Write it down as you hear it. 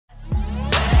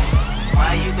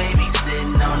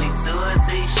sitting only 2 or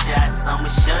 3 shots. I'ma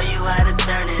show you how to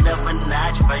turn it up a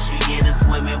notch. First you get a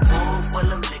swimming pool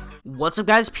full of liquor. What's up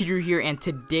guys, Peter here, and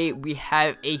today we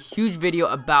have a huge video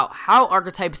about how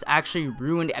archetypes actually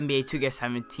ruined NBA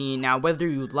 2K17. Now, whether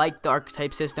you like the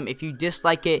archetype system, if you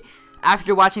dislike it,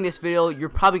 after watching this video, you're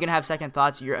probably going to have second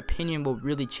thoughts. Your opinion will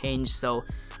really change. So,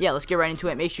 yeah, let's get right into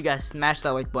it. Make sure you guys smash that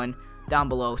like button down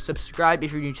below. Subscribe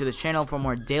if you're new to this channel for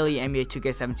more daily NBA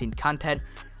 2K17 content.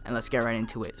 And let's get right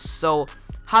into it. So,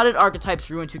 how did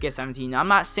archetypes ruin 2K17? Now, I'm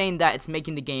not saying that it's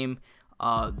making the game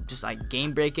just like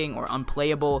game breaking or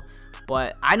unplayable,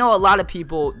 but I know a lot of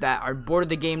people that are bored of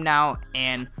the game now,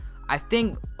 and I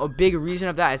think a big reason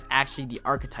of that is actually the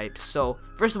archetypes. So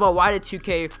first of all, why did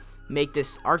 2K make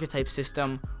this archetype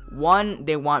system? One,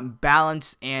 they want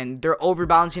balance, and they're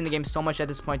overbalancing the game so much at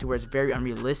this point to where it's very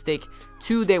unrealistic.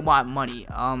 Two, they want money.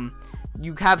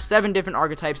 You have 7 different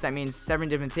archetypes, that means 7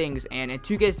 different things, and in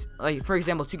 2K's, like for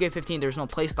example 2K15, there's no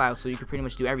playstyle, so you can pretty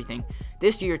much do everything.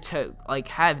 This year, to like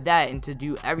have that and to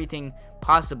do everything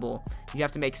possible, you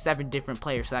have to make 7 different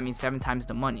players, so that means 7 times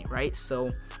the money, right? So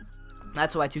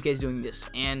that's why 2K is doing this.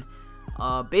 And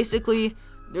basically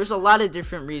there's a lot of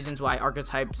different reasons why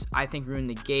archetypes, I think, ruin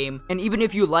the game. And even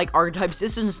if you like archetypes,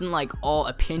 this isn't like all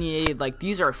opinionated. Like,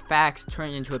 these are facts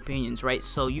turned into opinions, right?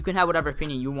 So you can have whatever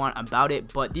opinion you want about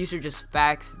it, but these are just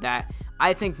facts that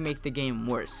I think make the game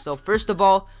worse. So first of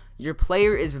all, your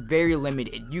player is very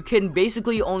limited. You can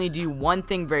basically only do one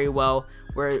thing very well,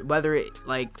 whether it,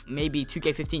 like maybe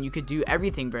 2K15, you could do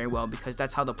everything very well because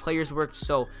that's how the players work.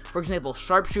 So for example,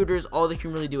 sharpshooters, all they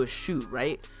can really do is shoot,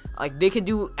 right? Like, they could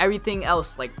do everything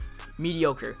else like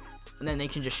mediocre, and then they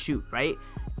can just shoot, right?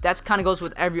 That's kind of goes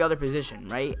with every other position,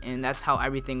 right? And that's how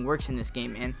everything works in this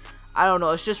game. And I don't know,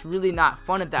 it's just really not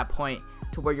fun at that point,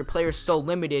 to where your player is so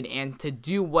limited. And to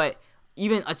do what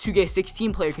even a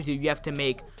 2K16 player could do, you have to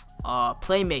make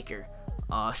playmaker,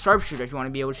 sharpshooter if you want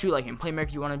to be able to shoot like him, playmaker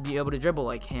if you want to be able to dribble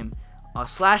like him,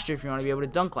 slasher if you want to be able to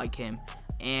dunk like him,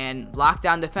 and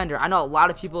lockdown defender. I know a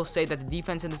lot of people say that the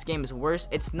defense in this game is worse.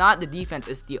 It's not the defense,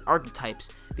 it's the archetypes,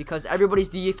 because everybody's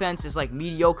defense is like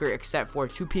mediocre except for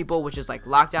 2 people, which is like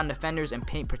lockdown defenders and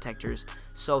paint protectors.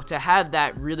 So to have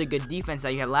that really good defense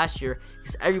that you had last year,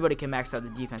 because everybody can max out the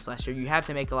defense last year, you have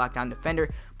to make a lockdown defender.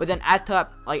 But then at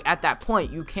that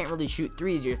point, you can't really shoot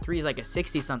threes. Your three is like a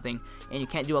 60 something, and you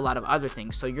can't do a lot of other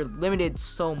things, so you're limited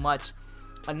so much.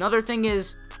 Another thing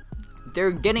is,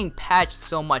 they're getting patched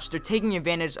so much. They're taking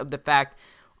advantage of the fact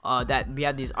that we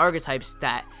have these archetypes,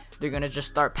 that they're gonna just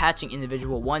start patching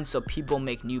individual ones so people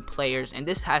make new players. And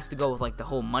this has to go with like the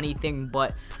whole money thing.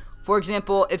 But for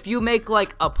example, if you make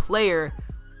like a player,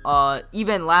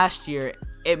 even last year,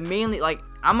 it mainly, like,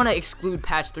 I'm gonna exclude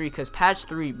patch 3 because patch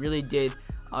 3 really did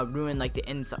ruin like the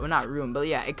inside, well, not ruin, but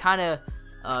yeah, it kind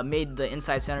of made the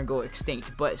inside center go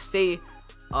extinct. But say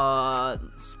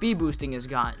speed boosting is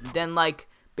gone, then like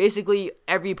basically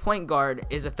every point guard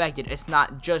is affected. It's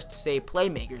not just, say,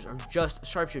 playmakers or just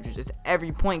sharpshooters. It's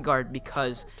every point guard,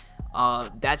 because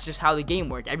that's just how the game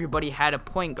worked. Everybody had a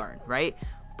point guard, right?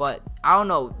 But I don't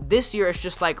know, this year it's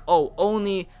just like, oh,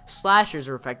 only slashers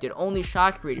are affected, only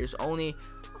shot creators, only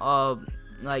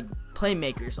like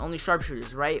playmakers, only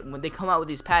sharpshooters, right? When they come out with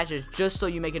these patches, just so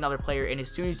you make another player, and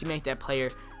as soon as you make that player,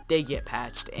 they get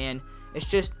patched. And it's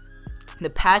just, the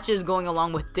patches going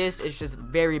along with this is just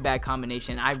very bad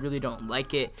combination. I really don't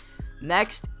like it.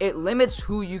 Next, it limits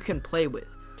who you can play with.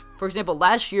 For example,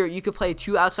 last year you could play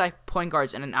 2 outside point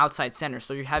guards and an outside center,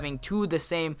 so you're having 2 of the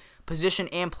same position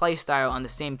and play style on the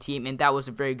same team, and that was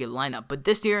a very good lineup. But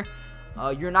this year,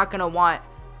 you're not gonna want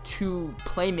 2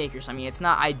 playmakers. I mean, it's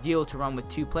not ideal to run with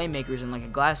 2 playmakers and like a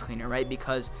glass cleaner, right?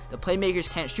 Because the playmakers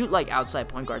can't shoot like outside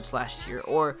point guards last year.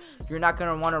 Or you're not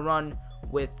gonna want to run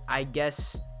with, I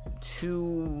guess,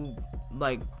 2,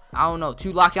 like, I don't know,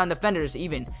 2 lockdown defenders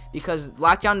even, because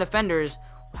lockdown defenders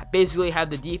basically have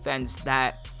the defense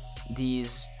that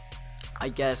these, I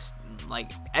guess,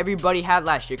 like everybody had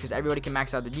last year, because everybody can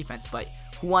max out the defense. But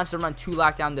who wants to run 2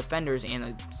 lockdown defenders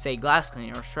and say glass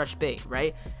cleaner or stretch big,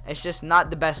 right? It's just not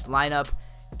the best lineup,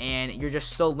 and you're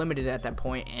just so limited at that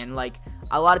point. And like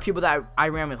a lot of people that I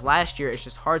ran with last year, it's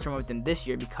just hard to run with them this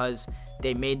year because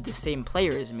they made the same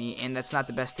player as me, and that's not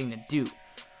the best thing to do.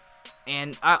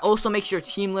 And also makes your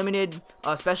team limited,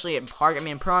 especially in Park. I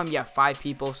mean, in Pro, you have 5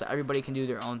 people, so everybody can do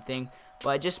their own thing.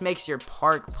 But it just makes your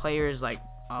Park players like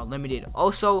limited.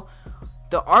 Also,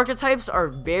 the archetypes are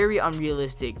very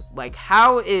unrealistic. Like,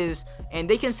 how is, and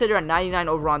they consider a 99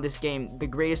 overall in this game the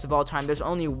greatest of all time. There's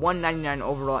only one 99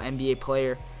 overall NBA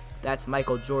player, that's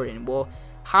Michael Jordan. Well,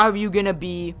 how are you gonna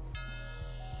be,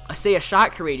 say, a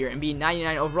shot creator and be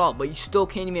 99 overall, but you still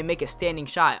can't even make a standing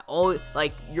shot? All,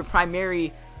 like, your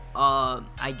primary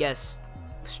I guess,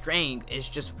 strength is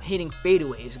just hitting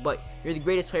fadeaways, but you're the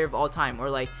greatest player of all time. Or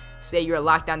like, say you're a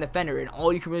lockdown defender and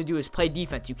all you can really do is play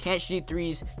defense. You can't shoot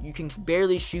threes, you can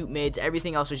barely shoot mids,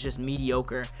 everything else is just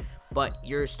mediocre, but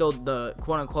you're still the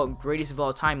quote-unquote greatest of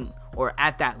all time, or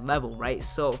at that level, right?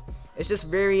 So it's just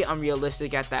very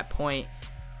unrealistic at that point.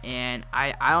 And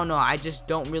I don't know, I just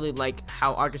don't really like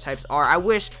how archetypes are. I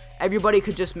wish everybody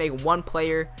could just make one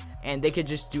player and they could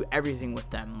just do everything with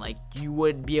them. Like, you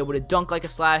would be able to dunk like a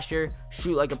slasher,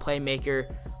 shoot like a playmaker,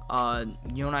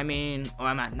 you know what I mean? Or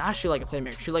I'm not shoot like a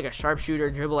playmaker, shoot like a sharpshooter,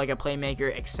 dribble like a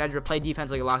playmaker, etc. Play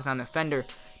defense like a lockdown defender.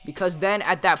 Because then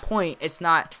at that point, it's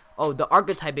not, oh, the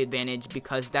archetype advantage,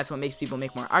 because that's what makes people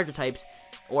make more archetypes,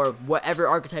 or whatever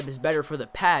archetype is better for the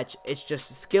patch. It's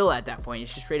just skill at that point.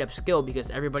 It's just straight up skill,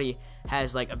 because everybody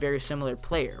has like a very similar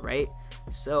player, right?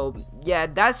 So yeah,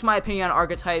 that's my opinion on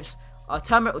archetypes.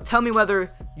 Tell me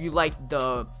whether you like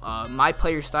the my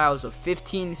player styles of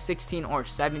 15, 16, or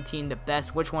 17 the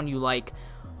best. Which one you like?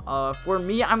 For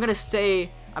me, I'm gonna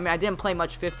say, I mean, I didn't play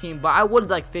much 15, but I would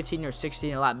like 15 or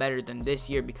 16 a lot better than this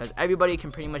year, because everybody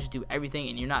can pretty much do everything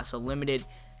and you're not so limited.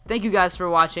 Thank you guys for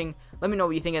watching. Let me know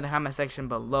what you think in the comment section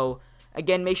below.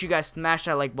 Again, make sure you guys smash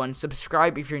that like button,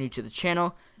 subscribe if you're new to the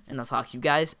channel, and I'll talk to you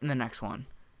guys in the next one.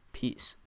 Peace.